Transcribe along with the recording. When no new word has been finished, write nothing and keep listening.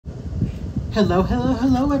Hello, hello,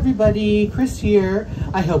 hello everybody. Chris here.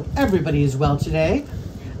 I hope everybody is well today.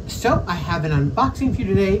 So I have an unboxing for you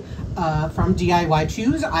today from DIY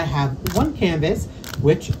Choose. I have one canvas,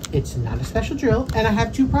 which it's not a special drill, and I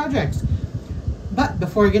have two projects. But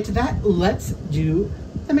before I get to that, let's do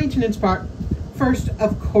the maintenance part. First,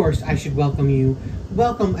 of course, I should welcome you.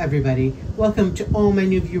 Welcome everybody. Welcome to all my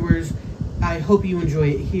new viewers. I hope you enjoy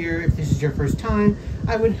it here. If this is your first time,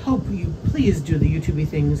 I would hope you please do the YouTube-y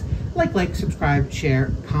things like, subscribe,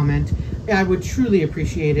 share, comment. I would truly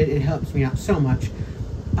appreciate it. It helps me out so much.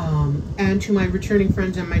 And to my returning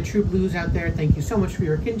friends and my true blues out there, thank you so much for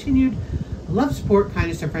your continued love, support,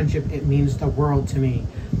 kindness, and friendship. It means the world to me.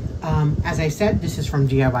 As I said, this is from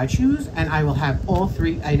DIY Choose, and I will have all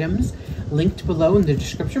three items linked below in the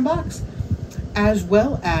description box, as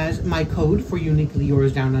well as my code for Uniquely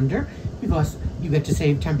Yours Down Under, because you get to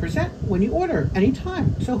save 10% when you order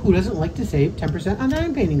anytime. So who doesn't like to save 10% on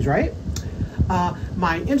diamond paintings, right?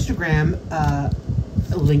 My Instagram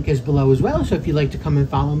link is below as well, so if you'd like to come and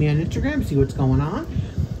follow me on Instagram, see what's going on.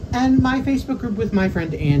 And my Facebook group with my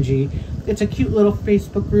friend Angie. It's a cute little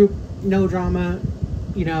Facebook group, no drama,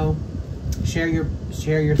 you know, share your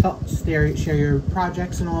thoughts there, share your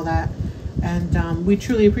projects and all that. And we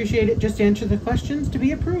truly appreciate it. Just answer the questions to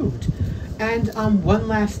be approved. And one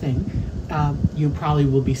last thing. You probably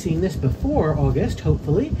will be seeing this before August,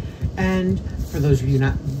 hopefully. And for those of you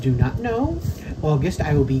do not know, August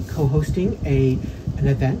I will be co-hosting an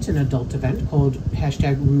event, an adult event called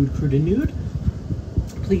 #RudeCrudeAndNude.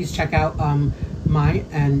 Please check out my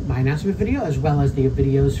announcement video, as well as the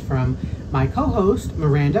videos from my co-host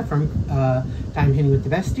Miranda from Diamond Painting with the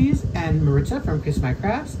Besties, and Maritza from Kiss My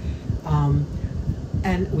Crafts. And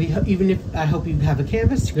I hope you have a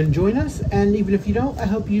canvas, you can join us, and even if you don't, I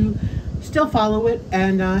hope you still follow it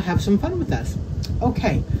and have some fun with us.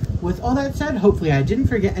 Okay, with all that said, hopefully I didn't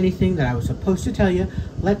forget anything that I was supposed to tell you.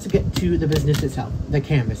 Let's get to the business itself, the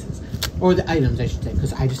canvases, or the items I should say,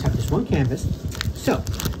 because I just have this one canvas. So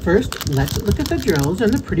first, let's look at the drills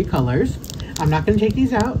and the pretty colors. I'm not going to take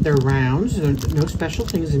these out, they're rounds, there's no special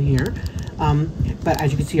things in here. But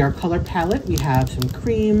as you can see, our color palette, we have some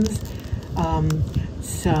creams, a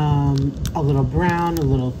little brown, a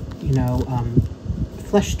little, you know,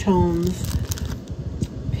 flesh tones,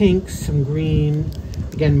 pinks, some green,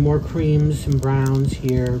 again, more creams, some browns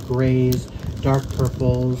here, grays, dark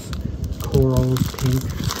purples, corals, pink,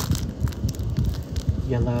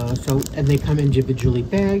 yellow. So, and they come individually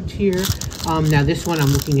bagged here. Now this one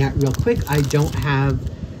I'm looking at real quick. I don't have,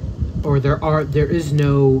 or there is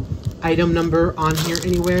no item number on here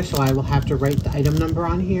anywhere, so I will have to write the item number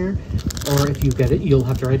on here, or if you get it, you'll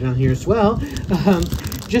have to write it on here as well.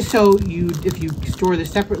 Just so if you store this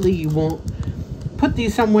separately, you won't put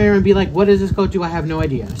these somewhere and be like, what does this go to? I have no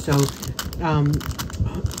idea. So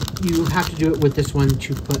you have to do it with this one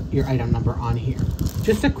to put your item number on here.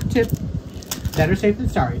 Just a tip, better safe than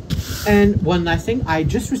sorry. And one last thing, I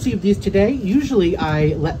just received these today. Usually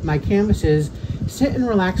I let my canvases sit and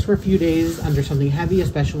relax for a few days under something heavy,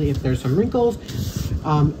 especially if there's some wrinkles.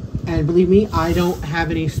 And believe me, I don't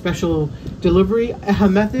have any special delivery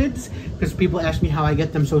methods, because people ask me how I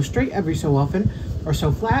get them so straight every so often, or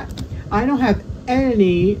so flat. I don't have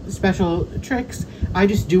any special tricks. I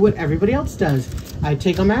just do what everybody else does. I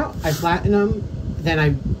take them out, I flatten them, then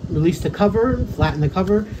I release the cover, flatten the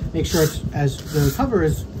cover, make sure the cover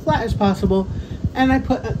is flat as possible, and I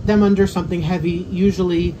put them under something heavy.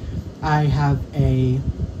 Usually I have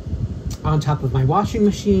on top of my washing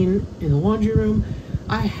machine in the laundry room,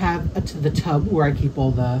 I have the tub where I keep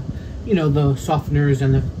all the, you know, the softeners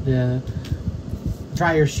and the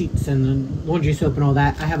dryer sheets and the laundry soap and all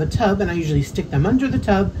that. I have a tub, and I usually stick them under the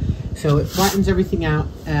tub so it flattens everything out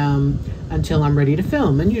until I'm ready to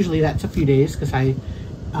film. And usually that's a few days, because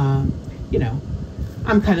you know,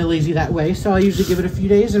 I'm kind of lazy that way. So I usually give it a few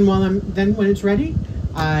days, and when it's ready,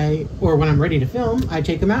 or when I'm ready to film, I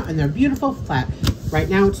take them out, and they're beautiful flat. Right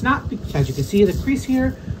now it's not, because as you can see the crease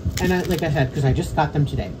here, and like I said, because I just got them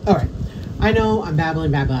today. All right, I know I'm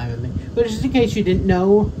babbling, but just in case you didn't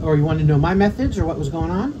know, or you want to know my methods or what was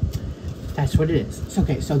going on, that's what it is.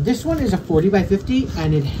 Okay, so this one is a 40 by 50,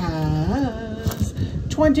 and it has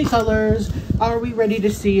 20 colors. Are we ready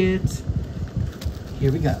to see it?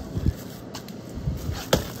 Here we go.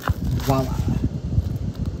 Voila.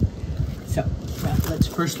 So, well, let's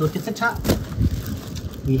first look at the top.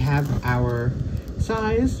 We have our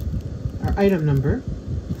size, our item number,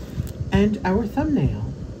 and our thumbnail.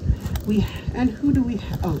 And who do we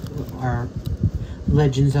have? Oh, our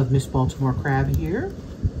Legends of Miss Baltimore Crab here.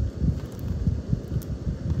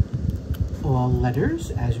 All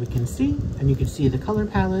letters, as we can see, and you can see the color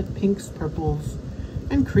palette, pinks, purples,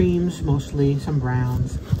 and creams, mostly some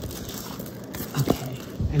browns. Okay,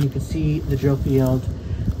 and you can see the drill field.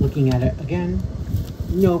 Looking at it again,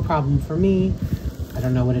 no problem for me. I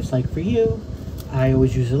don't know what it's like for you. I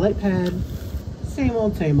always use a light pad. Same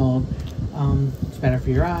old, same old. It's better for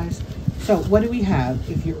your eyes. So what do we have?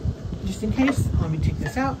 If you're, just in case, let me take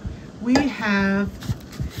this out. We have,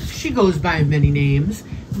 she goes by many names.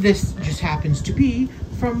 This just happens to be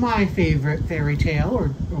from my favorite fairy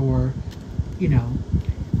tale, or you know,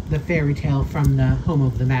 the fairy tale from the home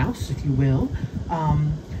of the mouse, if you will.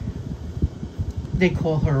 They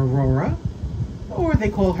call her Aurora, or they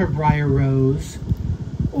call her Briar Rose,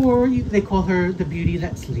 or they call her the beauty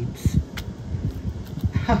that sleeps.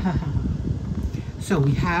 So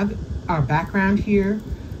we have our background here.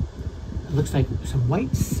 It looks like some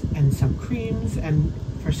whites and some creams, and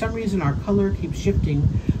for some reason our color keeps shifting.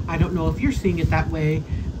 I don't know if you're seeing it that way,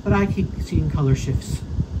 but I keep seeing color shifts.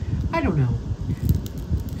 I don't know.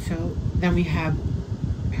 So then we have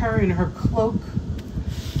her in her cloak.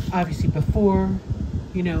 Obviously before,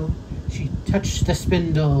 you know, she touched the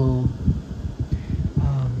spindle.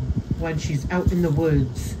 When she's out in the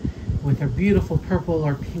woods with her beautiful purple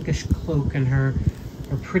or pinkish cloak and her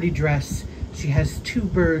pretty dress. She has two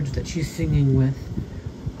birds that she's singing with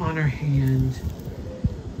on her hand.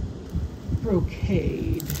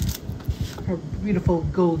 Brocade. Her beautiful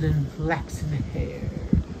golden flaxen hair.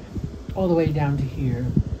 All the way down to here.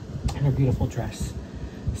 And her beautiful dress.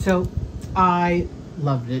 So I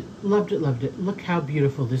loved it. Loved it, loved it. Look how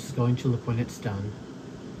beautiful this is going to look when it's done.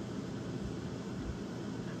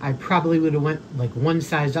 I probably would have went like one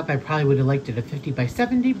size up. I probably would have liked it a 50 by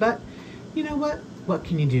 70, but you know what? What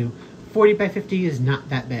can you do? 40 by 50 is not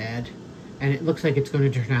that bad. And it looks like it's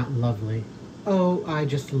going to turn out lovely. Oh, I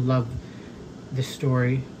just love this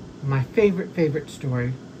story. My favorite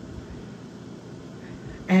story.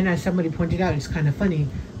 And as somebody pointed out, it's kind of funny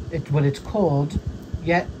what it's called,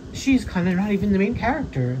 yet she's kind of not even the main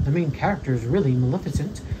character. The main character is really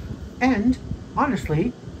Maleficent. And,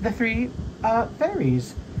 honestly, the three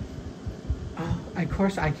fairies. Of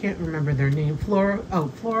course, I can't remember their name. Flora,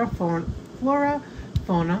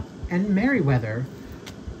 Fauna, and Merryweather.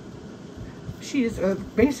 She is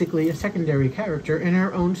basically a secondary character in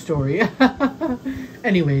her own story.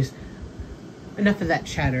 Anyways, enough of that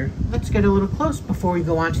chatter. Let's get a little close before we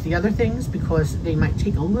go on to the other things, because they might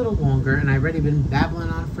take a little longer, and I've already been babbling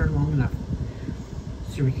on for long enough.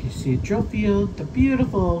 So we can see a drill field, the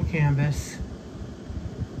beautiful canvas.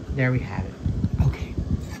 There we have it. Okay.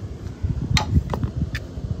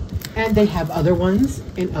 And they have other ones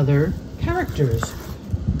in other characters,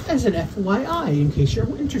 as an FYI, in case you're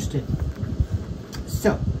interested.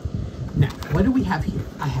 So, now, what do we have here?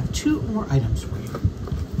 I have two more items for you.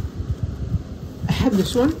 I have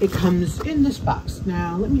this one. It comes in this box.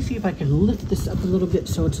 Now, let me see if I can lift this up a little bit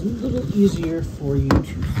so it's a little easier for you to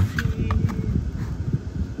see.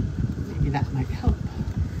 Maybe that might help.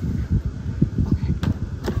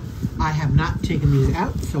 I have not taken these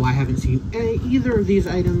out, so I haven't seen either of these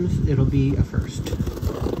items. It'll be a first.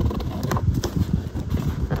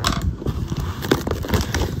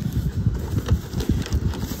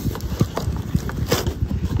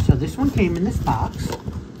 So this one came in this box.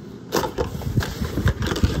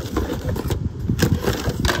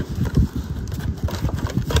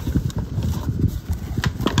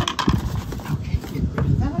 Okay, get rid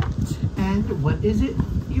of that. And what is it,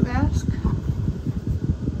 you ask?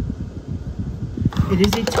 It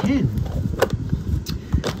is a tin.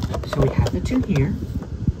 So we have the tin here.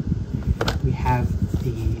 We have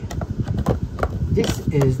this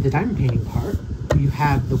is the diamond painting part. You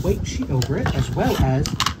have the white sheet over it, as well as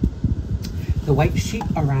the white sheet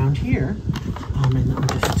around here. And let me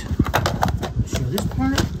just show this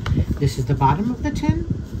part. This is the bottom of the tin.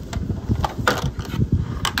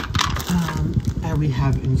 And we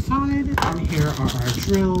have inside, and here are our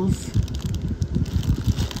drills.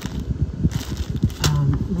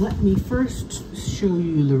 Let me first show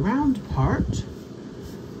you the round part.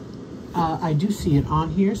 I do see it on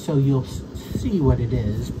here, so you'll see what it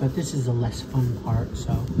is, but this is a less fun part.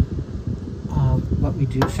 So what we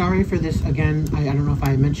do, sorry for this again, I don't know if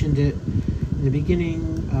I mentioned it in the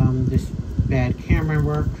beginning, this bad camera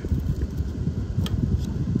work.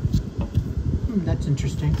 That's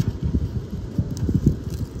interesting.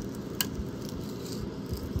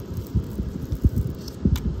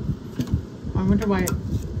 I wonder why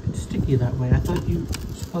it's sticky that way. I thought you were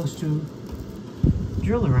supposed to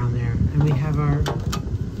drill around there. And we have our,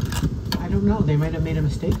 I don't know, they might have made a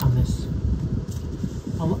mistake on this.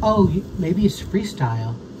 Oh, maybe it's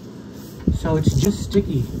freestyle. So it's just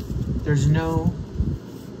sticky. There's no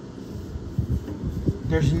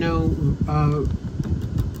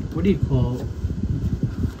what do you call,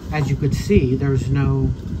 as you could see, there's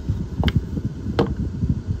no, I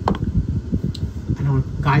don't know,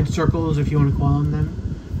 guide circles, if you want to call them.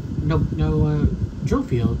 No drill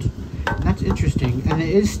field. That's interesting. And it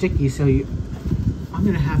is sticky, so I'm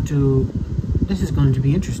going to have to, this is going to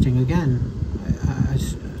be interesting again.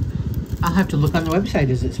 I'll have to look on the website.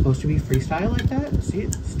 Is it supposed to be freestyle like that? See,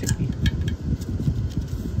 it's sticky.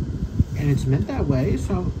 And it's meant that way,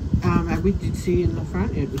 so we did see in the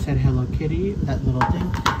front, it said Hello Kitty, that little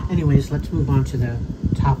thing. Anyways, let's move on to the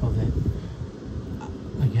top of it.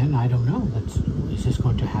 Again, I don't know. Is this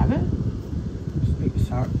going to have it?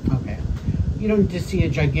 Sorry. Okay. You don't just see a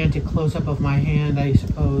gigantic close-up of my hand, I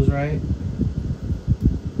suppose, right?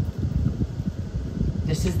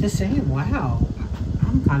 This is the same. Wow.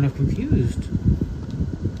 I'm kind of confused.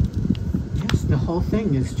 Yes, the whole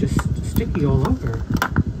thing is just sticky all over.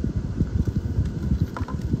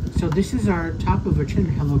 So this is our top of our chin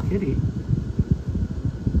Hello Kitty.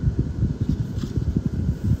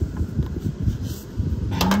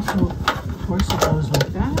 And so, of course, it goes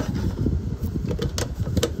like that.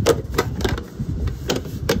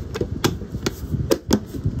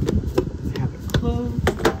 Have it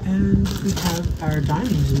closed, and we have our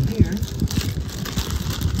diamonds in here.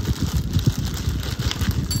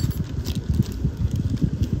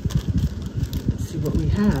 Let's see what we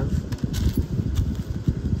have.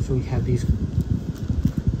 So we have these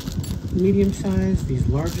medium size, these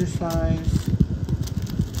larger size,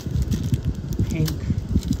 pink,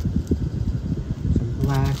 some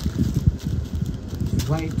black,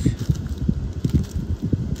 white,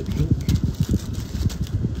 the pink,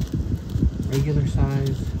 regular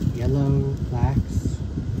size, yellow, blacks,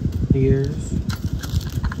 clears,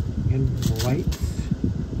 and whites.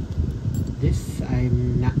 This,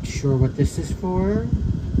 I'm not sure what this is for.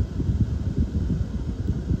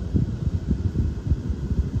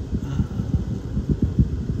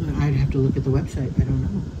 I'd have to look at the website. I don't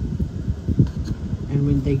know. And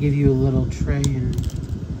when they give you a little tray and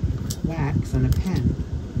wax and a pen.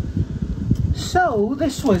 So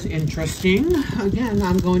this was interesting. Again,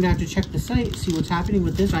 I'm going to have to check the site, see what's happening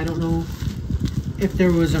with this. I don't know if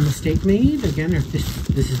there was a mistake made. Again, if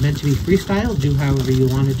this is meant to be freestyle, do however you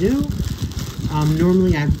want to do.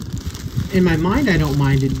 Normally, in my mind, I don't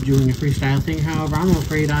mind doing a freestyle thing. However, I'm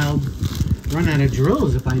afraid I'll run out of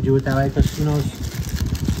drills if I do it that way, because who knows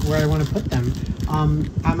where I want to put them.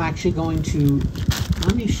 I'm actually going to,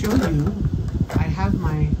 let me show you. I have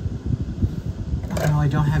my, oh no, I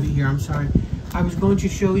don't have it here, I'm sorry. I was going to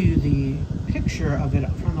show you the picture of it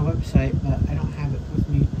from the website, but I don't have it with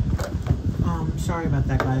me. Sorry about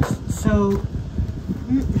that, guys. So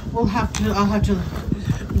I'll have to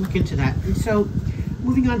look into that. And so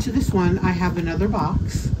moving on to this one, I have another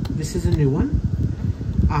box. This is a new one.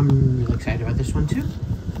 I'm really excited about this one too.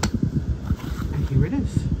 And here it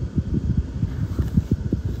is.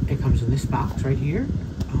 It comes in this box right here.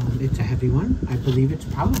 It's a heavy one. I believe it's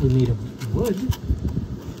probably made of wood.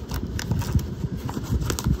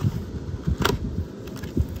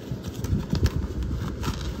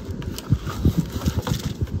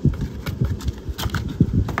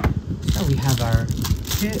 So we have our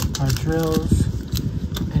kit, our drills,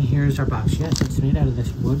 and here's our box. Yes, it's made out of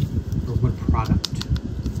this wood, or wood product.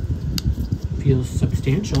 Feels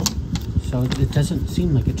substantial, so it doesn't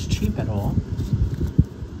seem like it's cheap at all.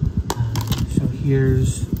 So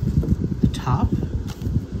here's the top.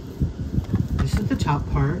 This is the top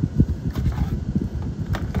part.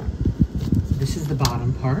 This is the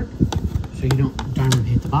bottom part. So you don't diamond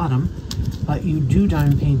paint the bottom, but you do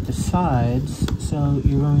diamond paint the sides. So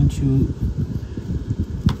you're going to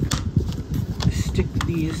stick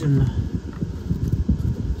these in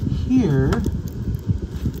here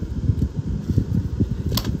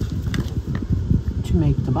to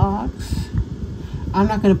make the box. I'm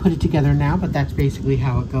not going to put it together now, but that's basically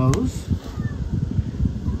how it goes.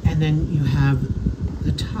 And then you have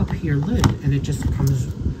the top here lid, and it just comes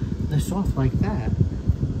this off like that.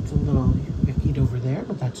 It's a little icky over there,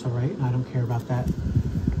 but that's all right. I don't care about that.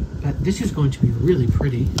 But this is going to be really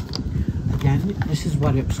pretty. Again, this is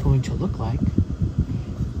what it's going to look like.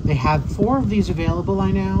 They have 4 of these available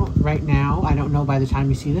right now. I don't know by the time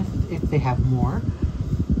you see this if they have more.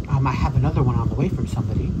 I have another one on the way from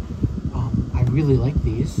somebody. I really like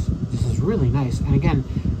these. This is really nice. And again,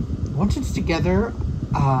 once it's together,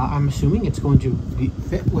 I'm assuming it's going to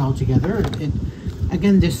fit well together.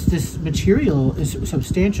 Again, this material is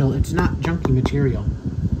substantial. It's not junky material.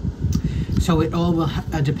 So it all will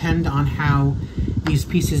depend on how these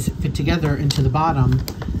pieces fit together into the bottom,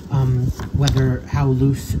 how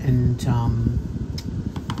loose and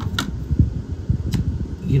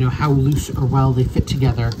you know, how loose or well they fit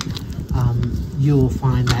together. You'll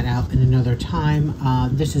find that out in another time.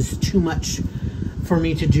 This is too much for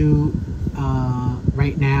me to do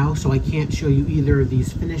right now, so I can't show you either of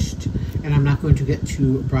these finished, and I'm not going to get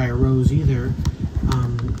to Briar Rose either.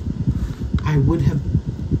 I would have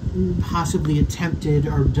possibly attempted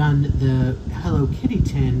or done the Hello Kitty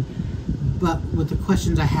tin, but with the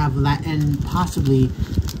questions I have and possibly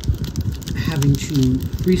having to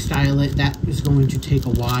freestyle it, that is going to take a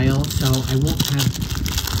while, so I won't have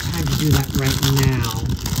time to do that right now.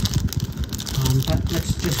 But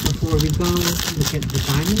let's just, before we go, look at the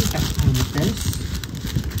diamonds that come with this.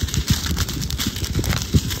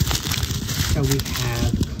 So we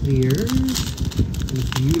have clears, and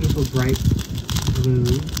beautiful bright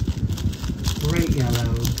blue, bright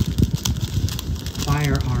yellow,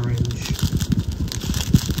 fire orange,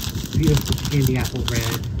 beautiful candy apple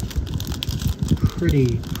red,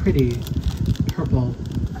 pretty purple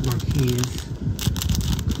marquise,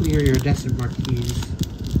 clear iridescent marquise,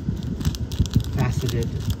 faceted,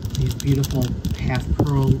 these beautiful half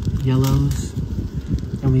pearl yellows.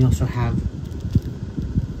 And we also have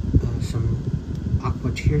some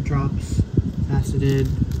aqua teardrops, faceted.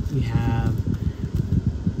 We have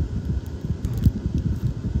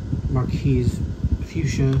marquise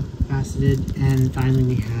fuchsia, faceted, and finally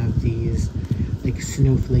we have these like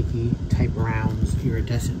snowflakey type rounds,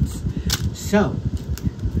 iridescents. So,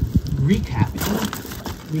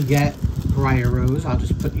 recapping, we get Briar Rose. I'll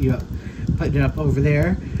just put it up over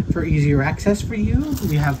there for easier access for you.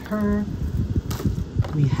 We have her.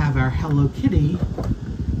 We have our Hello Kitty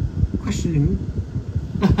questioning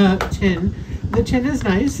tin. The tin is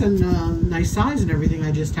nice and nice size and everything.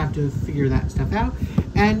 I just have to figure that stuff out.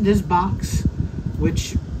 And this box,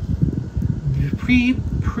 which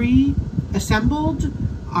pre-assembled,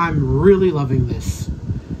 I'm really loving this.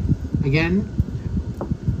 Again,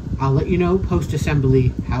 I'll let you know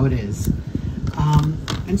post-assembly how it is.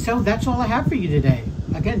 And so that's all I have for you today.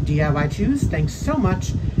 Again, DIY Choose, thanks so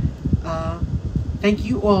much. Thank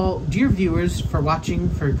you all, dear viewers, for watching,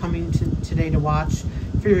 for coming today to watch,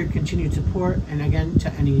 for your continued support, and again,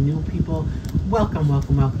 to any new people, welcome,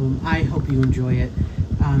 welcome, welcome. I hope you enjoy it,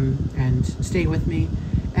 and stay with me.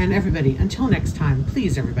 And everybody, until next time,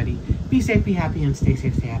 please, everybody, be safe, be happy, and stay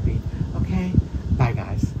safe, stay happy. Okay? Bye,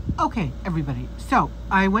 guys. Okay, everybody, so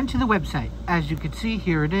I went to the website. As you can see,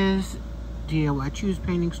 here it is. DIY Choose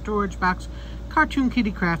Painting Storage Box Cartoon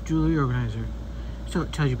Kitty Craft Jewelry Organizer. So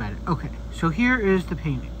it tells you about it. Okay, so here is the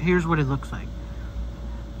painting. Here's what it looks like.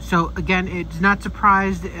 So again, it's not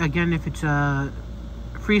surprised. Again, if it's a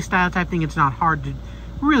freestyle type thing, it's not hard to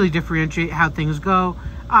really differentiate how things go.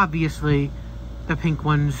 Obviously, the pink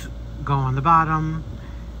ones go on the bottom.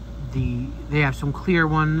 They have some clear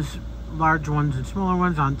ones, large ones and smaller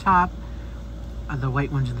ones on top. The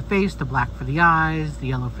white ones in the face, the black for the eyes, the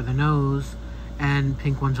yellow for the nose, and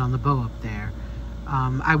pink ones on the bow up there.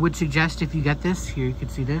 I would suggest if you get this, here you can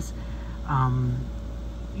see this,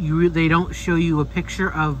 they don't show you a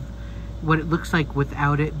picture of what it looks like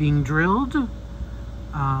without it being drilled.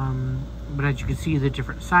 But as you can see, the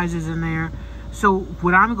different sizes in there. So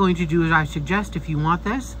what I'm going to do is I suggest if you want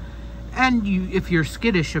this, and if you're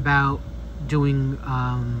skittish about doing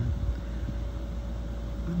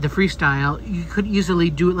the freestyle, you could easily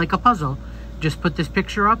do it like a puzzle. Just put this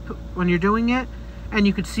picture up when you're doing it, and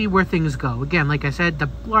you could see where things go. Again, like I said, the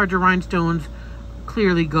larger rhinestones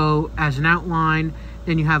clearly go as an outline.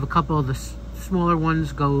 Then you have a couple of the smaller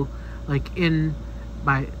ones go like in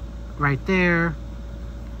by right there.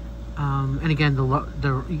 And again,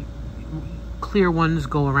 the clear ones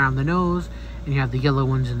go around the nose, and you have the yellow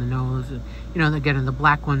ones in the nose. And, you know, again, in the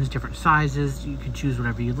black ones, different sizes. You can choose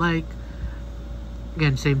whatever you like.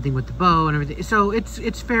 Again, same thing with the bow and everything. So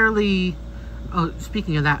it's fairly. Oh,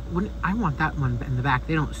 speaking of that, I want that one in the back.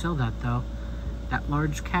 They don't sell that though. That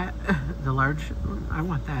large cat, the large. I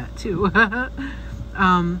want that too.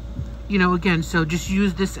 You know, again, so just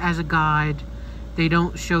use this as a guide. They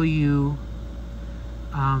don't show you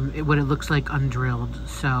what it looks like undrilled.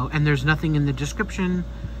 So, and there's nothing in the description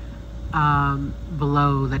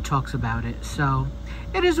below that talks about it. So,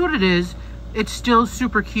 it is what it is. It's still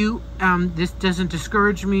super cute. This doesn't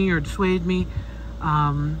discourage me or dissuade me.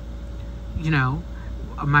 You know,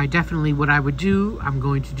 definitely what I would do, I'm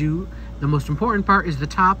going to do, the most important part is the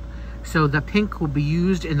top. So the pink will be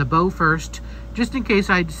used in the bow first, just in case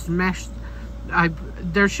I smash.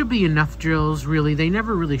 There should be enough drills, really. They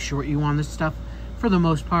never really short you on this stuff for the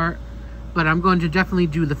most part. But I'm going to definitely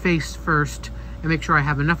do the face first and make sure I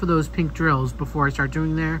have enough of those pink drills before I start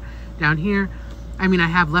doing down here. I mean, I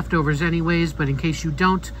have leftovers anyways, but in case you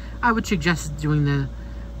don't, I would suggest doing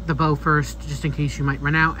the bow first, just in case you might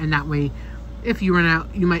run out, and that way, if you run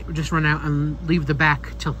out, you might just run out and leave the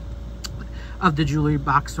back of the jewelry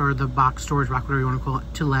box or the box, storage box, whatever you want to call it,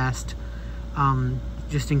 to last,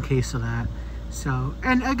 just in case of that. So,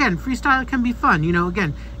 and again, freestyle can be fun, you know.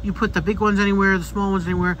 Again, you put the big ones anywhere, the small ones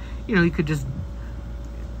anywhere, you know. You could just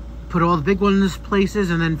put all the big ones places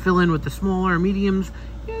and then fill in with the smaller mediums.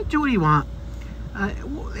 Yeah, do what you want.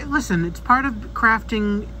 Listen, it's part of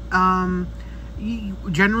crafting.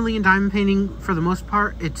 Generally in diamond painting, for the most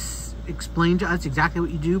part, it's explained to us exactly what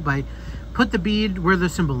you do by put the bead where the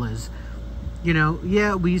symbol is. You know,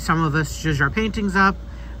 yeah, some of us zhuzh our paintings up,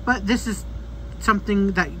 but this is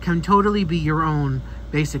something that can totally be your own,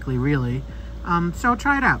 basically, really. So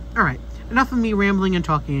try it out. All right, enough of me rambling and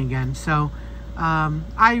talking again. So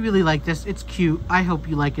I really like this. It's cute. I hope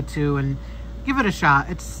you like it too, and give it a shot.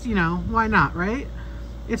 It's, you know, why not, right?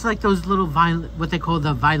 It's like those little violent, what they call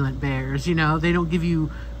the violent bears, you know. They don't give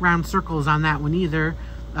you round circles on that one either.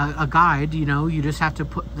 A guide, you know, you just have to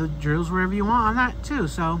put the drills wherever you want on that too.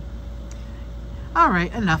 So, all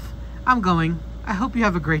right, enough. I'm going. I hope you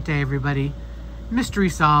have a great day, everybody. Mystery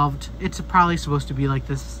solved. It's probably supposed to be like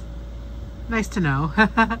this. Nice to know.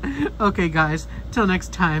 Okay, guys. Till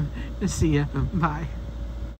next time. See ya. Bye.